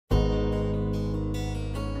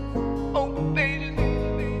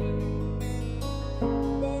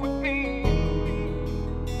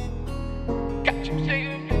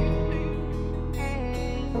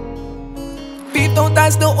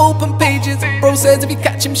die, still open pages. Bro says if you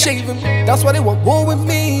catch him shaving, that's why they want war with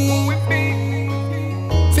me.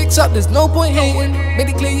 Fix up, there's no point hating. Made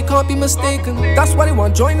it clear you can't be mistaken. That's why they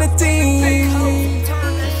want join the team.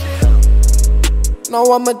 Now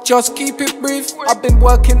I'ma just keep it brief. I've been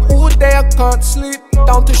working all day, I can't sleep.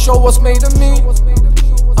 Down to show what's made of me.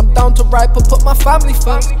 I'm down to rap and put my family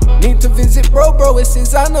first. Need to visit bro, it's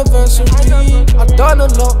his anniversary. I've done a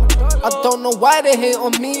lot, I don't know why they hate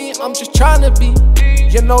on me. I'm just trying to be,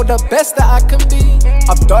 you know, the best that I can be.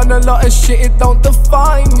 I've done a lot of shit, it don't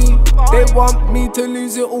define me. They want me to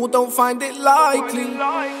lose it all, don't find it likely.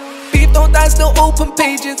 Beef don't die, still open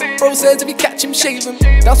pages. Bro says if you catch him shaving,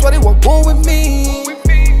 that's why they want war with me.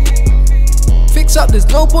 Fix up, there's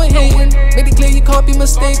no point hating. Made it clear you can't be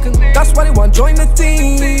mistaken. That's why they want join the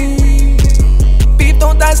team. Beef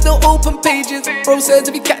don't die, still open pages. Bro says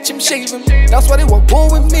if you catch him shaving, that's why they want war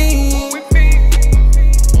with me.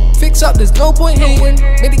 Fix up, there's no point hating.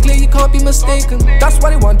 Made it clear you can't be mistaken. That's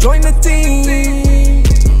why they want join the team.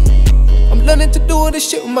 I'm learning to do all this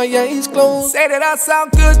shit with my eyes closed. Say that I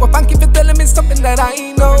sound good, but thank you for telling me something that I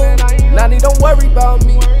ain't know. Nanny, don't worry about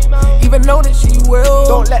me, even know that she will.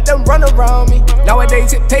 Don't let them run around me.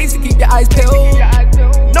 Nowadays it pays to keep your eyes peeled.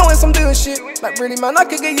 Knowing some doing shit, like really man, I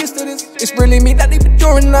could get used to this. It's really me that they been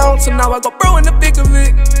drawing out, so now I got bro in the thick of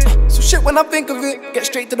it. So shit when I think of it, get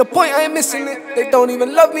straight to the point, I ain't missing it. They don't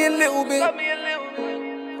even love me a little bit.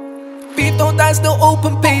 Beef don't die, still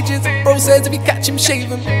open pages. Bro says if you catch him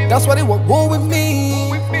shaving, that's why they want war with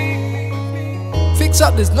me. Fix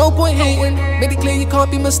up, there's no point hating. Made it clear you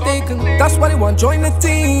can't be mistaken. That's why they want join the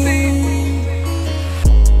team.